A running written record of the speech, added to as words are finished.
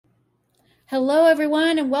Hello,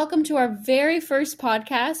 everyone, and welcome to our very first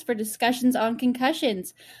podcast for discussions on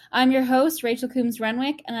concussions. I'm your host, Rachel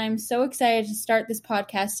Coombs-Renwick, and I'm so excited to start this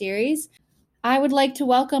podcast series. I would like to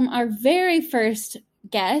welcome our very first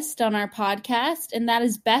guest on our podcast, and that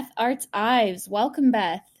is Beth Aerts-Ives. Welcome,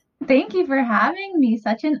 Beth. Thank you for having me.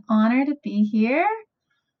 Such an honor to be here.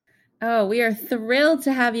 Oh, we are thrilled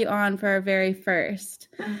to have you on for our very first.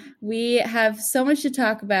 We have so much to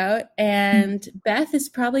talk about, and Beth is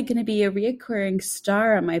probably going to be a reoccurring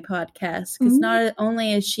star on my podcast because not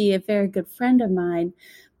only is she a very good friend of mine,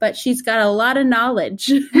 but she's got a lot of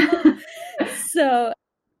knowledge. So,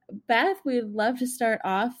 Beth, we'd love to start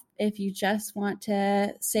off if you just want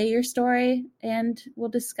to say your story, and we'll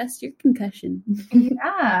discuss your concussion.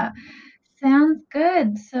 Yeah. Sounds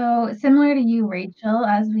good. So similar to you, Rachel,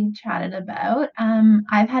 as we chatted about,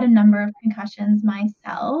 I've had a number of concussions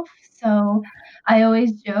myself. So I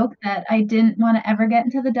always joke that I didn't want to ever get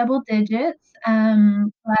into the double digits.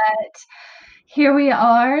 But here we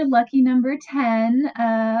are, lucky number 10,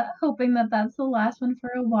 hoping that that's the last one for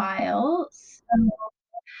a while. So,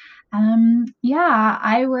 yeah,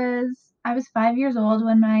 I was 5 years old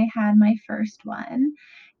when I had my first one.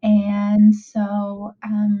 And so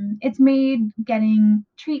it's made getting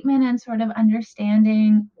treatment and sort of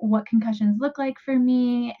understanding what concussions look like for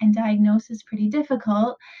me and diagnosis pretty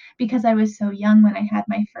difficult because I was so young when I had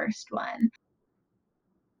my first one.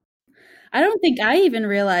 I don't think I even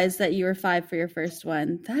realized that you were 5 for your first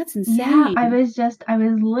one. That's insane. Yeah, I was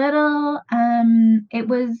little. It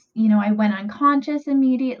was, I went unconscious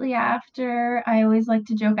immediately after. I always like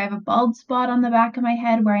to joke I have a bald spot on the back of my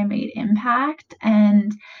head where I made impact.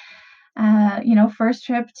 And first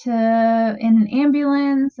trip in an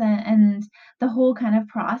ambulance and the whole kind of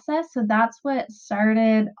process. So that's what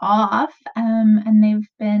started off. And they've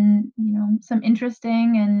been, some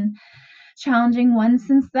interesting and challenging ones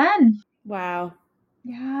since then. Wow.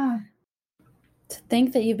 Yeah. To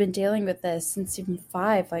think that you've been dealing with this since you've been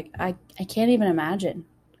 5, I can't even imagine.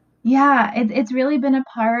 Yeah, it's really been a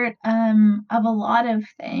part of a lot of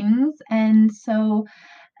things. And so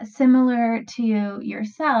similar to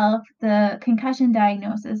yourself, the concussion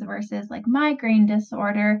diagnosis versus like migraine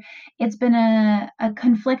disorder, it's been a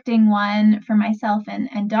conflicting one for myself and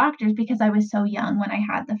doctors because I was so young when I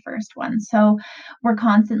had the first one. So we're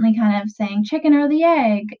constantly kind of saying chicken or the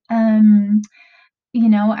egg.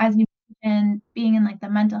 As you mentioned, being in like the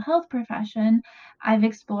mental health profession, I've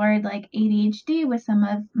explored like ADHD with some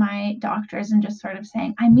of my doctors and just sort of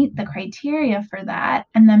saying, I meet the criteria for that.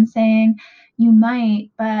 And them saying, you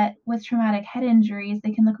might, but with traumatic head injuries,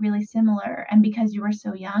 they can look really similar. And because you were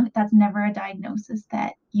so young, that's never a diagnosis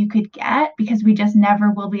that you could get because we just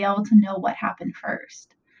never will be able to know what happened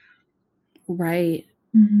first. Right.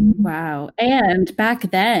 Mm-hmm. Wow. And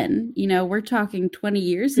back then, we're talking 20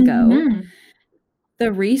 years ago,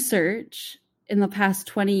 the research in the past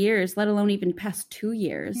 20 years, let alone even past 2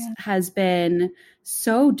 years, has been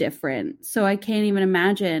so different. So I can't even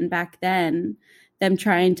imagine back then them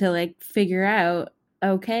trying to like figure out,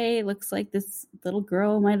 okay, looks like this little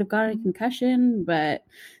girl might have got a concussion, but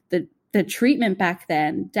the treatment back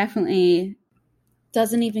then definitely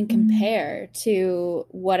doesn't even compare to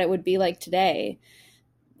what it would be like today.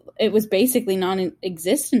 It was basically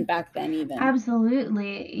non-existent back then even.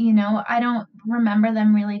 Absolutely. I don't remember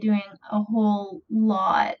them really doing a whole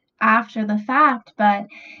lot after the fact, but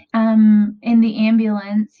in the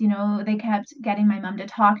ambulance, they kept getting my mom to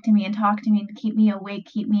talk to me and keep me awake,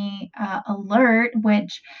 keep me alert,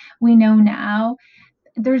 which we know now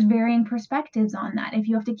there's varying perspectives on that. If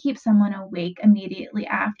you have to keep someone awake immediately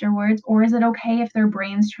afterwards, or is it okay if their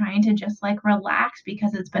brain's trying to just like relax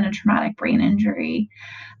because it's been a traumatic brain injury?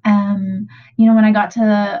 When I got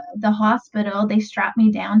to the hospital, they strapped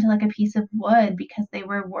me down to like a piece of wood because they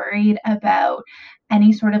were worried about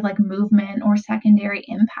any sort of like movement or secondary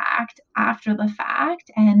impact after the fact.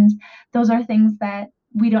 And those are things that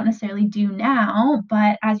we don't necessarily do now,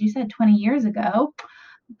 but as you said, 20 years ago,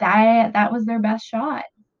 that was their best shot.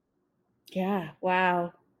 Yeah.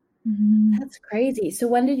 Wow. Mm-hmm. That's crazy. So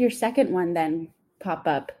when did your second one then pop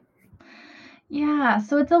up? Yeah,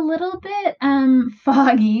 so it's a little bit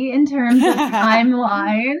foggy in terms of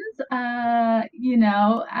timelines. I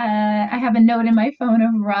have a note in my phone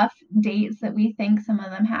of rough dates that we think some of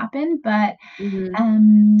them happened, but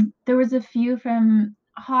there was a few from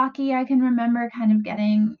hockey I can remember kind of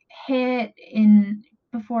getting hit in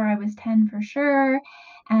before I was 10 for sure.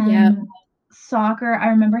 Soccer, I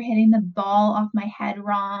remember hitting the ball off my head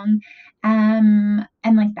wrong. And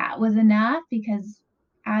like that was enough because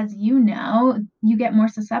as you know, you get more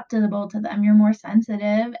susceptible to them. You're more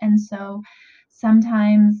sensitive. And so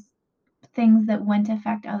sometimes things that wouldn't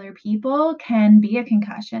affect other people can be a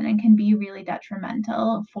concussion and can be really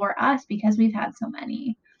detrimental for us because we've had so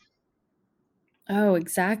many. Oh,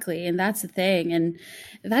 exactly. And that's the thing. And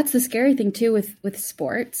that's the scary thing too with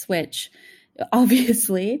sports, which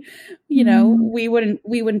obviously, we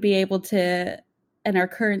wouldn't be able to, in our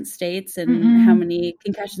current states and how Mm-mm. many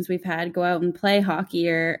concussions we've had, go out and play hockey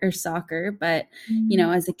or soccer. But,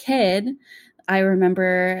 as a kid, I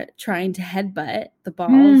remember trying to headbutt the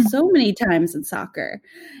ball Mm. so many times in soccer.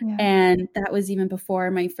 Yeah. And that was even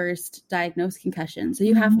before my first diagnosed concussion. So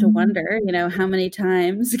you have to Mm. wonder, how many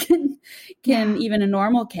times can Yeah, even a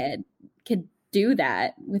normal kid could do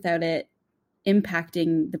that without it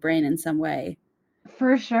impacting the brain in some way.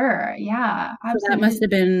 for sure. Yeah, So that must have absolutely.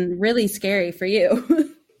 been really scary for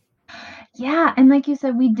you. Yeah, and like you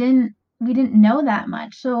said, we didn't know that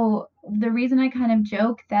much. So the reason I kind of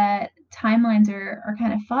joke that timelines are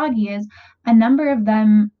kind of foggy is a number of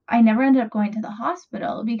them I never ended up going to the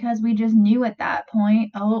hospital because we just knew at that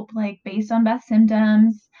point, oh, like based on Beth's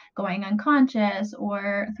symptoms, going unconscious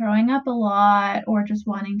or throwing up a lot or just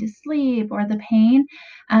wanting to sleep or the pain.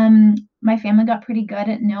 My family got pretty good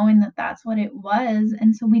at knowing that that's what it was,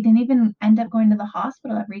 and so we didn't even end up going to the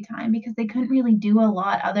hospital every time because they couldn't really do a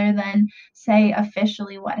lot other than say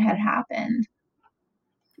officially what had happened.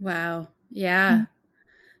 Wow. Yeah. Yeah.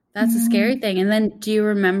 That's a Yeah. scary thing. And then do you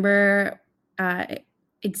remember uh,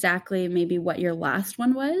 exactly maybe what your last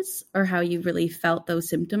one was or how you really felt those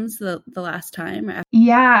symptoms the last time?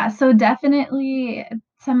 Yeah, so definitely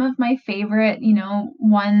some of my favorite,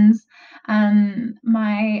 ones.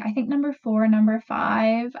 I think number 4, number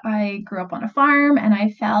 5, I grew up on a farm and I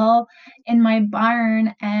fell in my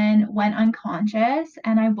barn and went unconscious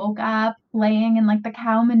and I woke up laying in like the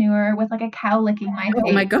cow manure with like a cow licking my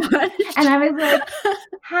Oh my face. And gosh. I was like,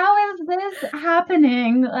 how is this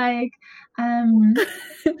happening? Like,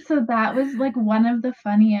 so that was like one of the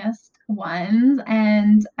funniest ones.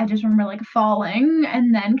 And I just remember like falling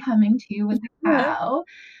and then coming to with the Yeah. cow.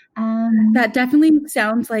 Um, That definitely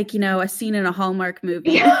sounds like, a scene in a Hallmark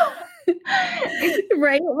movie. yeah,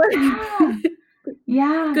 Right? yeah,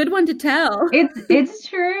 yeah. Good one to tell. It's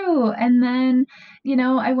true. And then,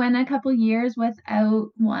 I went a couple years without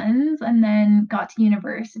ones and then got to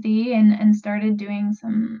university and started doing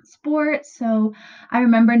some sports. So I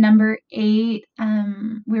remember number 8,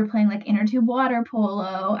 we were playing like inner tube water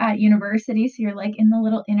polo at university. So you're like in the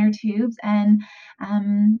little inner tubes and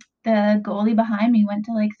the goalie behind me went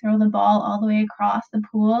to like throw the ball all the way across the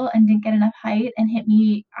pool and didn't get enough height and hit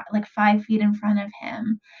me like 5 feet in front of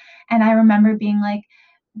him. And I remember being like,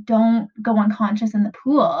 don't go unconscious in the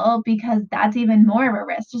pool because that's even more of a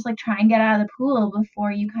risk. Just like try and get out of the pool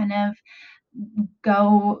before you kind of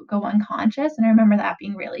go unconscious. And I remember that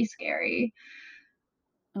being really scary.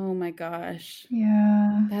 Oh my gosh.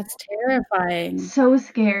 Yeah. That's terrifying. So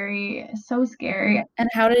scary. So scary. And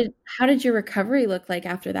how did your recovery look like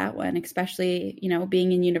after that one, especially,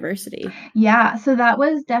 being in university? Yeah, so that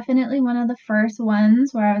was definitely one of the first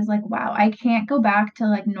ones where I was like, wow, I can't go back to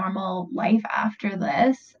like normal life after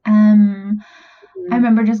this. I Mhm.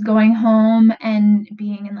 remember just going home and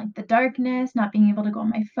being in like the darkness, not being able to go on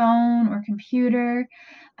my phone or computer.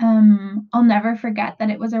 I'll never forget that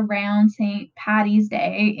it was around St. Patty's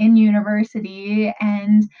Day in university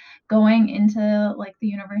and going into like the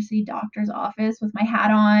university doctor's office with my hat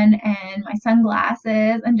on and my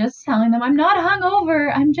sunglasses and just telling them I'm not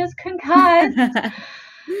hungover, I'm just concussed.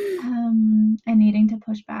 And needing to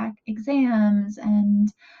push back exams and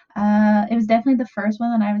it was definitely the first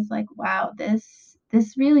one that I was like, wow, this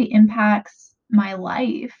really impacts my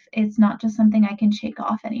life. It's not just something I can shake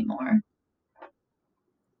off anymore.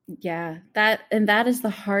 Yeah, that is the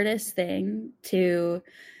hardest thing to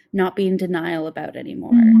not be in denial about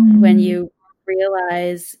anymore. When Mm, you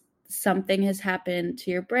realize something has happened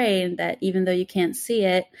to your brain that even though you can't see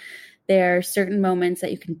it, there are certain moments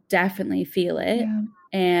that you can definitely feel it, yeah.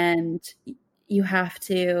 and you have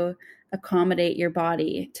to accommodate your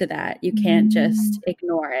body to that. You can't just Mm,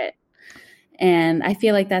 ignore it. And I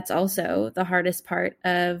feel like that's also the hardest part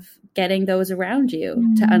of getting those around you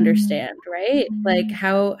to mm, understand, right? Like mm,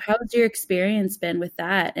 how's your experience been with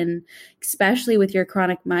that? And especially with your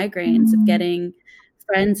chronic migraines of mm. getting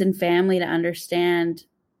friends and family to understand,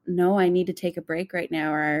 no, I need to take a break right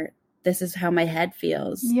now, or this is how my head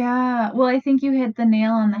feels. Yeah. Well, I think you hit the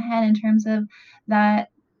nail on the head in terms of that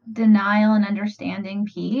denial and understanding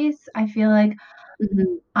piece. I feel like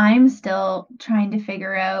Mhm. I'm still trying to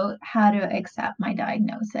figure out how to accept my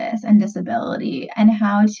diagnosis and disability and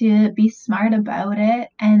how to be smart about it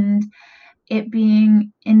and it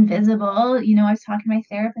being invisible. I was talking to my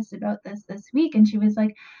therapist about this week and she was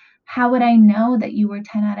like, how would I know that you were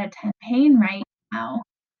 10 out of 10 pain right now?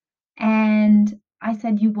 And I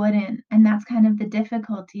said, you wouldn't. And that's kind of the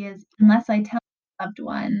difficulty is unless I tell loved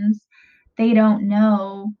ones, they don't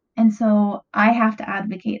know. And so I have to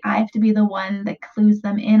advocate. I have to be the one that clues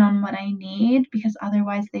them in on what I need because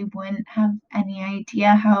otherwise they wouldn't have any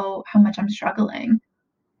idea how much I'm struggling.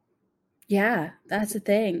 Yeah, that's the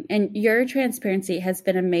thing. And your transparency has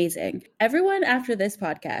been amazing. Everyone after this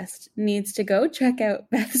podcast needs to go check out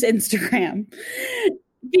Beth's Instagram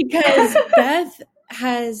because Beth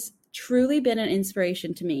has truly been an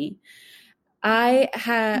inspiration to me.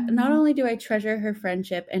 Not only do I treasure her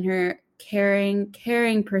friendship and her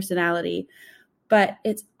caring personality, but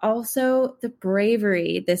it's also the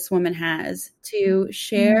bravery this woman has to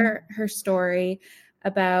share her story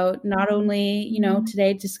about not only,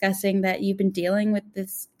 today discussing that you've been dealing with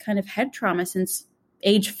this kind of head trauma since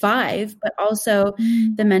age 5, but also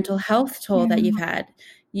the mental health toll that you've had.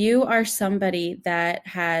 You are somebody that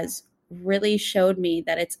has really showed me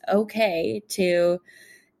that it's okay to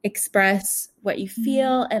express what you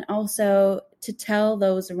feel and also to tell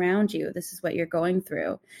those around you this is what you're going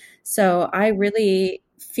through. So I really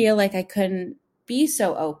feel like I couldn't be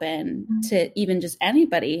so open to even just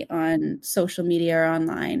anybody on social media or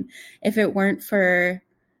online if it weren't for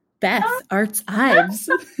Beth Aerts-Ives.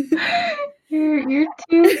 You're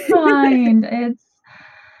too kind. It's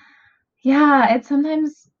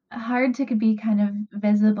sometimes hard to be kind of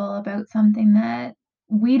visible about something that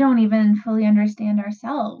we don't even fully understand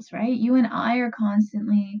ourselves, right? You and I are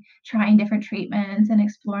constantly trying different treatments and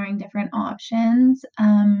exploring different options.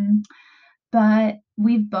 But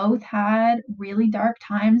we've both had really dark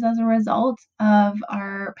times as a result of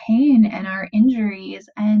our pain and our injuries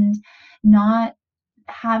and not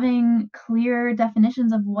having clear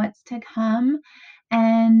definitions of what's to come.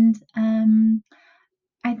 And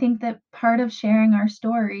I think that part of sharing our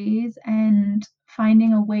stories and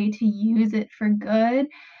finding a way to use it for good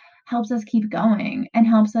helps us keep going and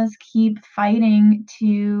helps us keep fighting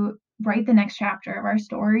to write the next chapter of our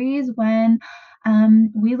stories when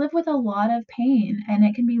we live with a lot of pain and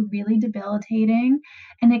it can be really debilitating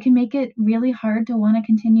and it can make it really hard to want to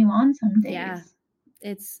continue on some days. Yeah,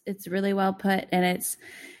 it's really well put, and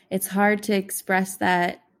it's hard to express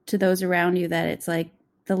that to those around you that it's like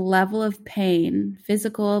the level of pain,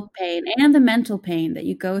 physical pain and the mental pain that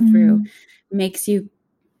you go through makes you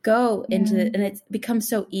go into it, and it becomes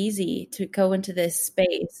so easy to go into this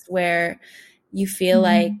space where you feel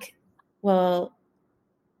like, well,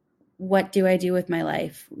 what do I do with my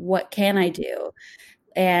life? What can I do?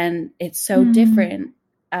 And it's so different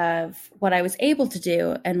of what I was able to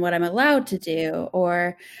do and what I'm allowed to do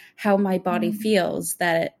or how my body feels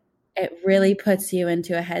that it really puts you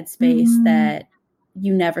into a headspace that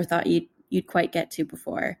you never thought you'd quite get to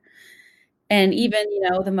before. And even,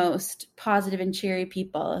 the most positive and cheery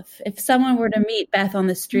people, if someone were to meet Beth on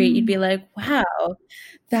the street, you'd be like, wow,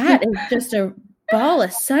 that is just a ball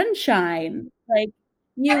of sunshine. Like,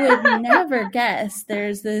 you would never guess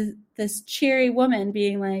there's this cheery woman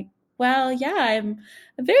being like, well, yeah, I'm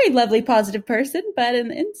a very lovely, positive person, but in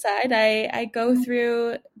the inside, I go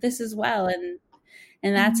through this as well. And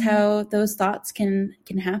that's how those thoughts can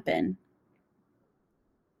happen.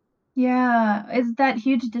 Yeah, it's that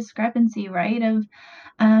huge discrepancy, right? Of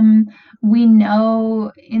we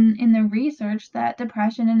know in the research that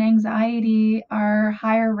depression and anxiety are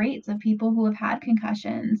higher rates of people who have had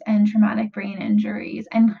concussions and traumatic brain injuries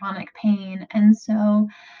and chronic pain. And so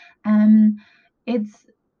it's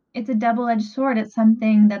it's a double-edged sword. It's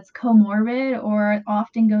something that's comorbid or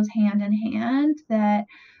often goes hand in hand that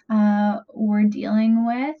we're dealing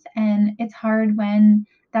with, and it's hard when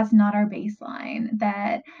that's not our baseline,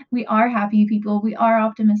 that we are happy people, we are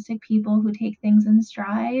optimistic people who take things in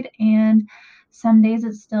stride, and some days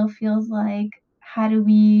it still feels like how do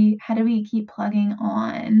we keep plugging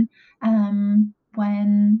on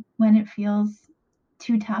when it feels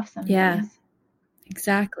too tough some days.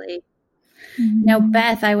 Exactly. Now,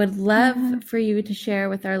 Beth, I would love for you to share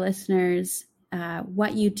with our listeners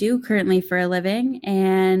what you do currently for a living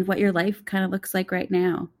and what your life kind of looks like right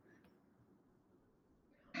now.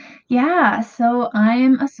 Yeah, so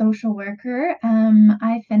I'm a social worker.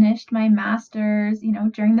 I finished my master's,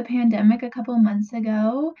 during the pandemic a couple months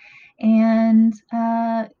ago, and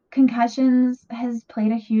concussions has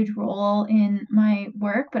played a huge role in my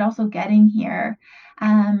work, but also getting here.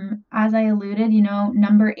 As I alluded,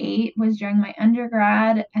 number 8 was during my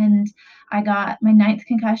undergrad, and I got my 9th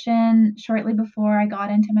concussion shortly before I got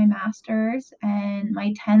into my master's, and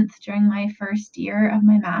my 10th during my first year of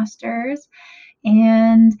my master's.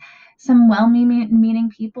 And some well-meaning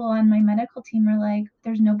people on my medical team are like,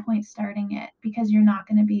 there's no point starting it because you're not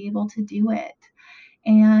going to be able to do it.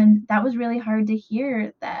 And that was really hard to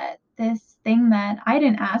hear, that this thing that I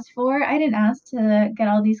didn't ask for, I didn't ask to get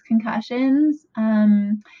all these concussions.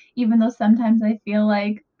 Even though sometimes I feel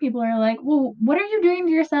like people are like, well, what are you doing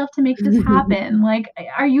to yourself to make this happen? Like,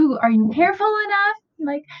 are you careful enough?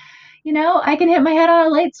 Like, I can hit my head on a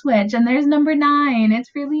light switch and there's number 9.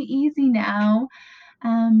 It's really easy now.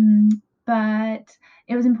 But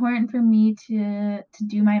it was important for me to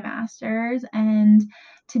do my master's and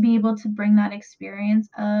to be able to bring that experience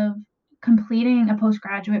of completing a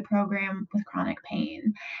postgraduate program with chronic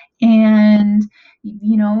pain and,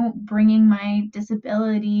 bringing my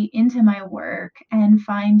disability into my work and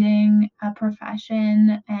finding a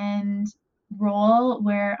profession and role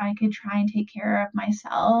where I could try and take care of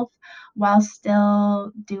myself while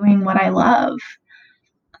still doing what I love.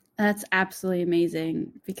 That's absolutely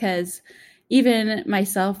amazing, because even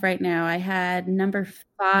myself right now, I had number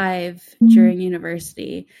 5 during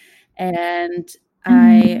university, and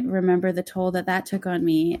I remember the toll that took on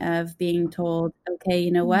me of being told, okay,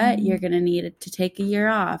 you know what, you're going to need to take a year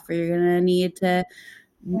off, or you're going to need to,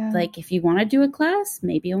 like, if you want to do a class,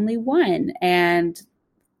 maybe only one. And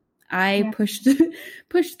I pushed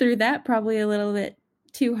through that probably a little bit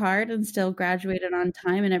too hard and still graduated on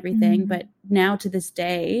time and everything. But now to this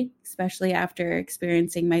day, especially after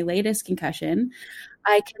experiencing my latest concussion,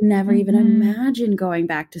 I can never even imagine going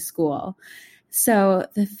back to school. So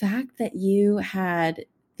the fact that you had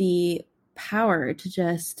the power to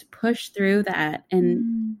just push through that,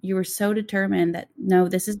 and you were so determined that, no,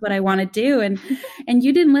 this is what I want to do. And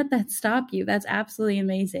you didn't let that stop you. That's absolutely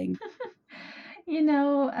amazing.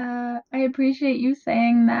 I appreciate you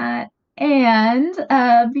saying that. And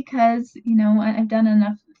because, I've done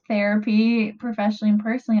enough therapy professionally and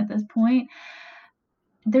personally at this point,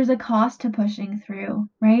 there's a cost to pushing through,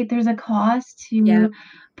 right? There's a cost to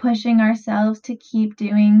pushing ourselves to keep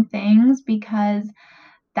doing things, because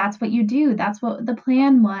that's what you do. That's what the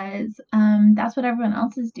plan was. That's what everyone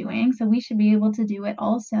else is doing. So we should be able to do it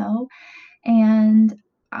also. And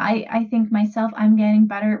I think myself, I'm getting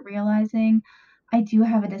better at realizing I do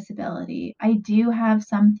have a disability. I do have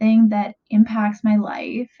something that impacts my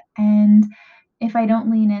life. And if I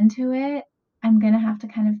don't lean into it, I'm going to have to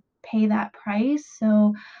kind of pay that price.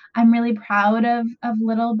 So I'm really proud of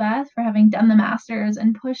little Beth for having done the master's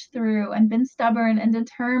and pushed through and been stubborn and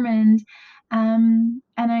determined. And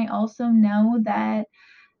I also know that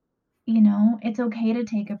it's okay to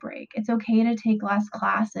take a break. It's okay to take less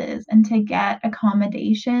classes and to get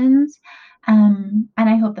accommodations. And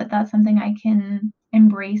I hope that that's something I can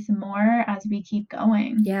embrace more as we keep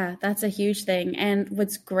going. Yeah, that's a huge thing. And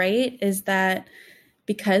what's great is that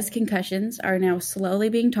because concussions are now slowly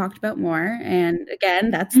being talked about more, and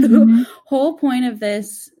again, that's the whole point of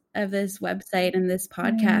this website and this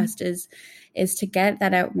podcast is to get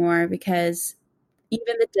that out more, because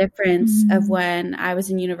even the difference of when I was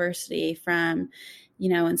in university from,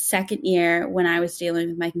 in second year when I was dealing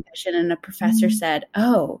with my concussion, and a professor said,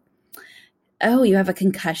 oh, you have a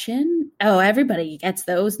concussion? Oh, everybody gets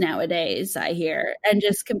those nowadays, I hear, and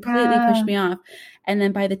just completely pushed me off. And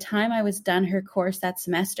then by the time I was done her course that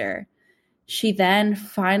semester, she then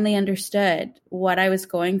finally understood what I was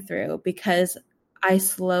going through, because I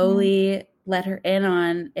slowly let her in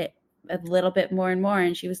on it a little bit more and more.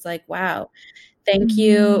 And she was like, wow, thank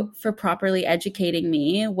you for properly educating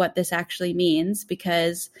me what this actually means,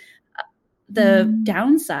 because the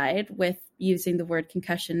downside with using the word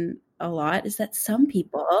concussion a lot is that some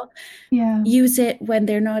people use it when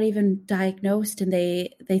they're not even diagnosed, and they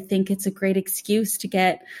think it's a great excuse to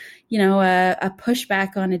get, a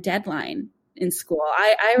pushback on a deadline in school.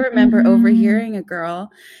 I remember overhearing a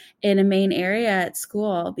girl in a main area at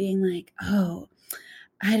school being like, oh,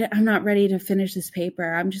 I'm not ready to finish this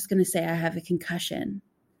paper. I'm just going to say I have a concussion.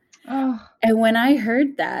 Oh. And when I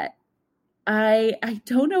heard that, I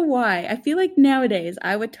don't know why. I feel like nowadays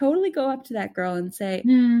I would totally go up to that girl and say,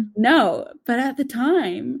 no. But at the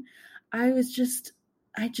time, I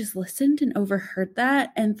just listened and overheard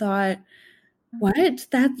that and thought, what?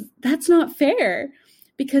 That's not fair.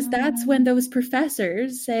 Because that's when those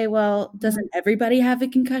professors say, well, doesn't everybody have a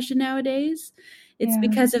concussion nowadays? It's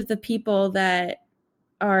because of the people that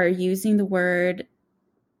are using the word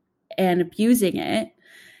and abusing it,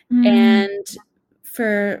 and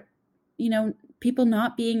for people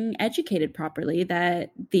not being educated properly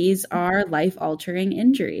that these are life-altering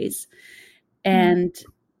injuries. And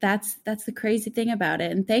that's the crazy thing about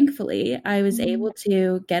it. And thankfully I was able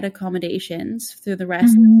to get accommodations through the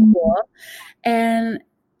rest of the school, and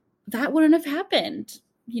that wouldn't have happened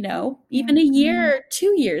even a year or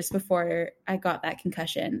 2 years before I got that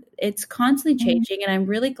concussion. It's constantly changing, and I'm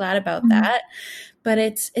really glad about that. But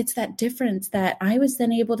it's that difference that I was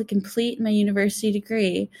then able to complete my university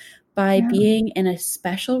degree by being in a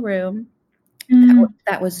special room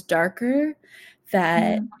that was darker,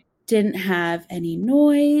 that didn't have any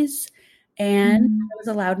noise, and I was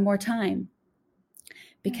allowed more time.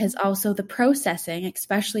 Because also the processing,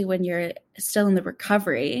 especially when you're still in the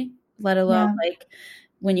recovery, let alone like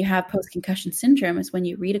when you have post-concussion syndrome, is when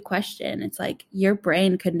you read a question, it's like your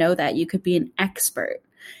brain could know that you could be an expert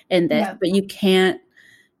in this, but you can't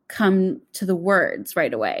come to the words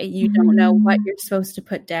right away. You don't know what you're supposed to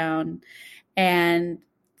put down. And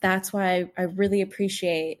that's why I really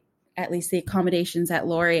appreciate at least the accommodations at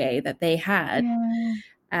Laurier that they had.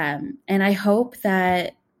 And I hope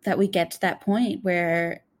that we get to that point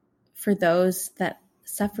where for those that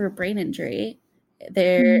suffer a brain injury,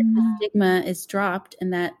 their stigma is dropped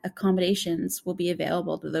and that accommodations will be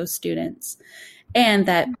available to those students. And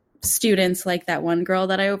that students like that one girl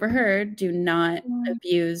that I overheard do not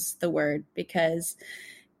abuse the word, because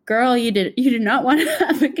girl, you do not want to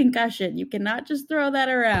have a concussion. You cannot just throw that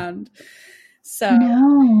around. So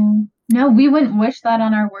no, we wouldn't wish that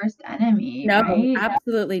on our worst enemy, right?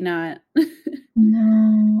 Absolutely not.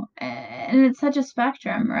 No. And it's such a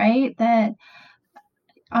spectrum, right? That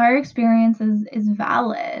our experience is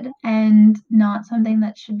valid and not something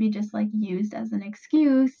that should be just like used as an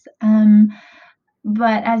excuse.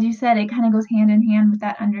 But as you said, it kind of goes hand in hand with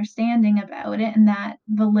that understanding about it and that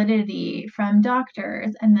validity from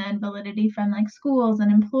doctors, and then validity from like schools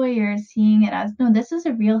and employers, seeing it as, no, this is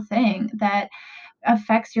a real thing that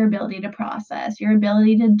affects your ability to process, your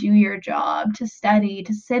ability to do your job, to study,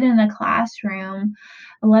 to sit in a classroom,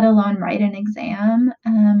 let alone write an exam.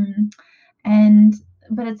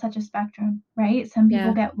 But it's such a spectrum, right? Some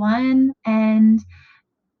people get one and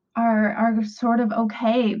are sort of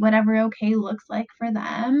okay, whatever okay looks like for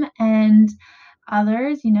them. And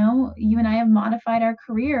others, you and I have modified our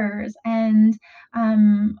careers and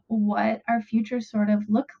what our future sort of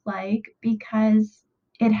look like because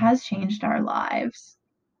it has changed our lives.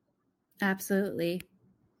 Absolutely.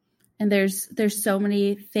 And there's so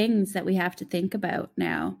many things that we have to think about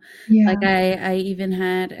now. Like I even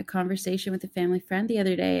had a conversation with a family friend the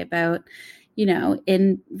other day about,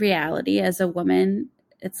 in reality as a woman,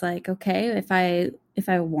 it's like, okay, if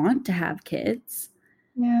I want to have kids,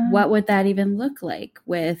 what would that even look like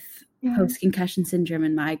with post-concussion syndrome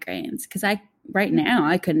and migraines? Because right now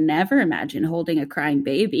I could never imagine holding a crying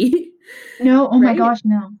baby. No, oh my gosh,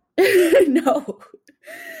 no. No.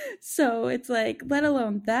 So it's like, let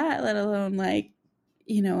alone like,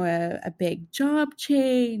 a big job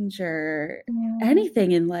change or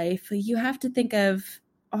anything in life. You have to think of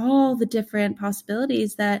all the different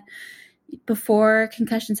possibilities that before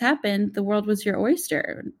concussions happened, the world was your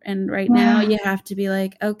oyster. And right now you have to be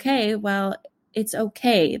like, okay, well, it's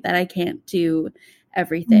okay that I can't do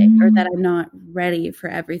everything or that I'm not ready for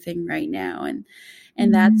everything right now.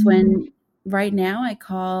 And that's when right now I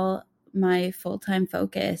call my full-time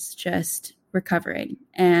focus just recovering.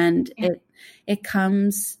 And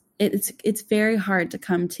it's very hard to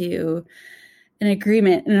come to an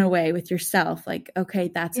agreement in a way with yourself. Like, okay,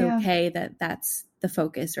 that's okay that's the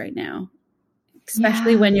focus right now,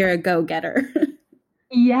 especially when you're a go-getter.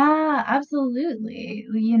 Yeah, absolutely.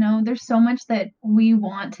 There's so much that we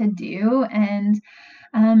want to do. And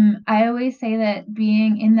I always say that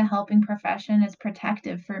being in the helping profession is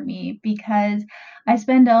protective for me because I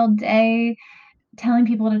spend all day telling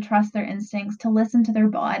people to trust their instincts, to listen to their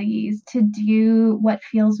bodies, to do what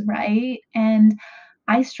feels right. And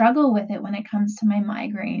I struggle with it when it comes to my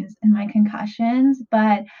migraines and my concussions,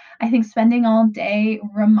 but I think spending all day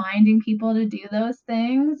reminding people to do those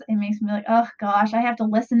things, it makes me like, oh gosh, I have to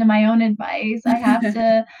listen to my own advice. I have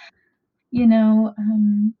to,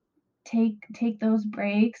 take those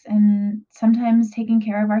breaks. And sometimes taking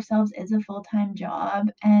care of ourselves is a full-time job.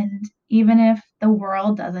 And even if the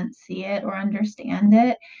world doesn't see it or understand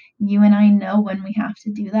it, you and I know when we have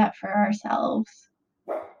to do that for ourselves.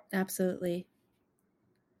 Absolutely.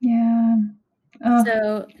 Yeah.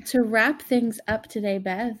 So to wrap things up today,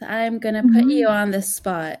 Beth, I'm going to put you on the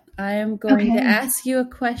spot. I am going to ask you a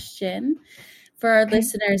question for our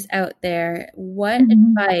listeners out there. What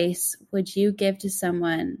advice would you give to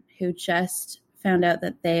someone who just found out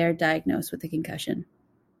that they are diagnosed with a concussion?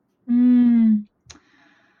 Man,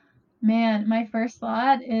 my first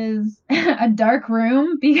thought is a dark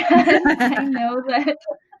room because I know that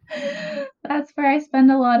that's where I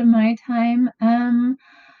spend a lot of my time.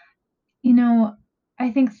 I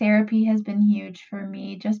think therapy has been huge for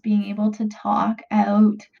me, just being able to talk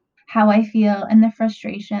out how I feel and the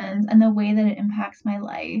frustrations and the way that it impacts my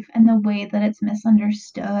life and the way that it's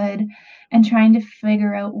misunderstood, and trying to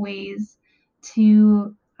figure out ways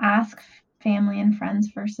to ask family and friends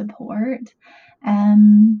for support.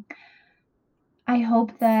 I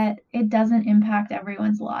hope that it doesn't impact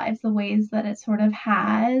everyone's lives the ways that it sort of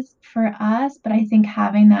has for us, but I think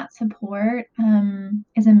having that support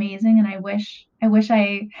is amazing, and I wish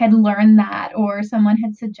I had learned that, or someone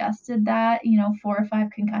had suggested that, 4 or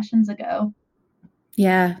 5 concussions ago.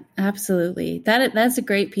 Yeah, absolutely. That's a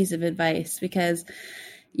great piece of advice, because,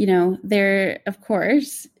 there, of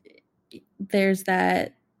course, there's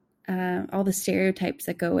that all the stereotypes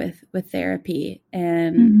that go with therapy,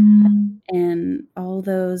 and all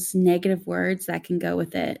those negative words that can go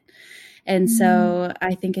with it. And so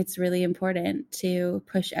I think it's really important to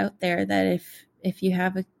push out there that if you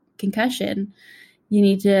have a concussion, you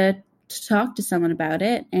need to talk to someone about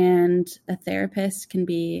it, and a therapist can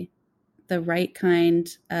be the right kind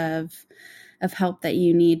of help that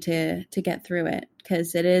you need to get through it,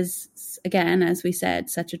 because it is, again, as we said,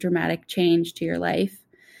 such a dramatic change to your life,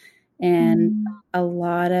 and a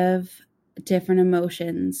lot of different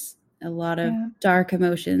emotions, a lot of dark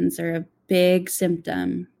emotions are a big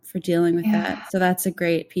symptom for dealing with that. So that's a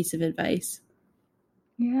great piece of advice.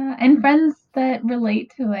 Yeah, and friends that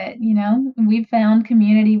relate to it, we've found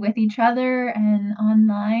community with each other and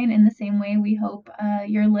online in the same way we hope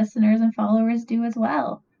your listeners and followers do as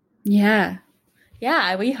well. Yeah,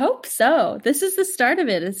 we hope so. This is the start of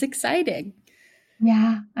it. It's exciting.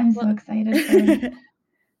 Yeah, I'm so excited for it.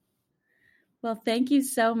 Well, thank you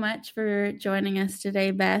so much for joining us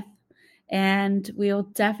today, Beth. And we'll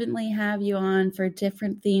definitely have you on for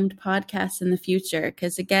different themed podcasts in the future,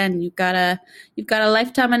 because again, you've got a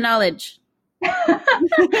lifetime of knowledge.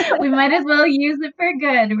 We might as well use it for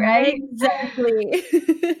good, right? Exactly.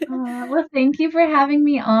 Well, thank you for having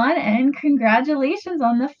me on, and congratulations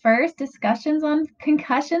on the first Discussions on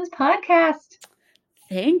Concussions podcast.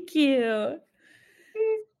 Thank you.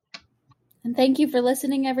 And thank you for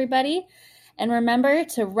listening, everybody. And remember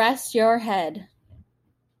to rest your head.